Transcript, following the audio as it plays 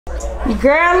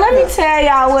Girl, let me tell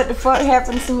y'all what the fuck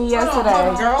happened to me yesterday.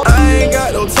 I ain't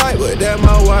got no type, but that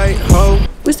my white hoe.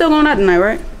 We still going out tonight,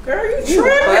 right? Girl, you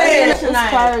tripping. It's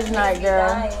Purge night,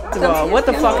 girl. What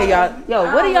the fuck are y'all? Yo,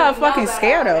 what are y'all fucking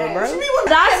scared of, bro?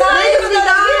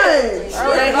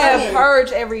 They have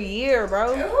Purge every year,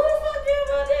 bro. Who the fuck did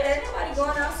about that? Ain't nobody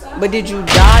going outside. But did you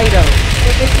die though?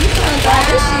 If you trying to die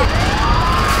this shit.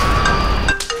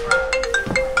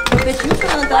 If you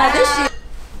trying to die this shit.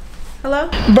 Hello?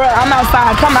 Bro, I'm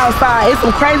outside. Come outside. It's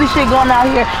some crazy shit going on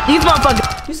here. These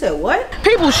motherfuckers. You said what?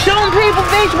 People shooting people,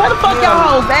 bitch. Where the fuck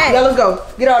y'all hoes at? Yeah, let's go.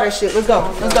 Get all that shit. Let's go.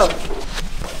 Let's go.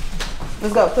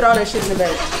 Let's go. Put all that shit in the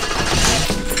bag.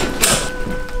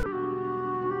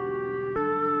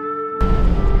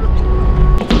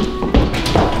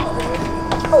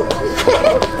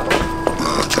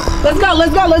 Let's go,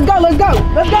 let's go, let's go, let's go.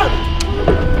 Let's go.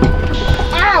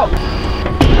 Ow.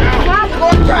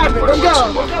 Let's go.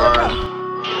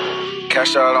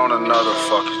 Cash out on another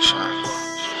fucking chain.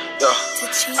 Yeah.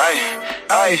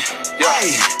 Ay.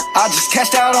 I just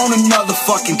cashed out on another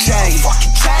fucking chain.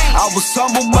 I was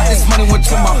humble, but this money went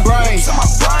to my brain.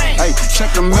 Hey,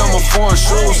 check the mail, my foreign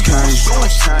shoes came.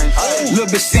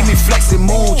 Little bitch see me flexing,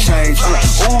 mood change.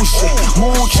 Ooh shit,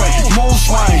 mood change, mood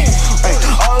swing. Hey,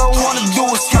 all I wanna do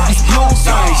is get these blue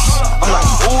things. I'm like,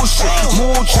 ooh shit,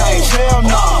 mood change, hell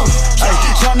no. Hey,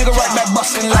 young nigga right back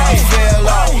bustin' like he fell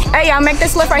off. Hey, y'all, make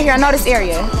this lift right here. I know this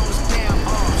area.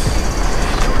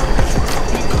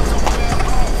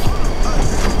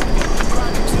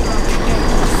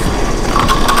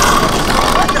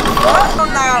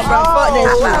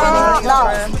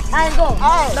 I ain't going.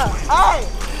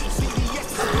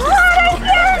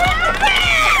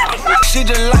 She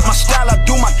just like my style, I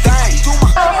do my thing.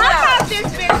 I got this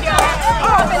bitch, y'all.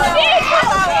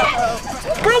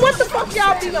 Bro, what the fuck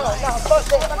y'all be on? No, fuck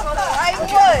that. I ain't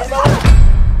what?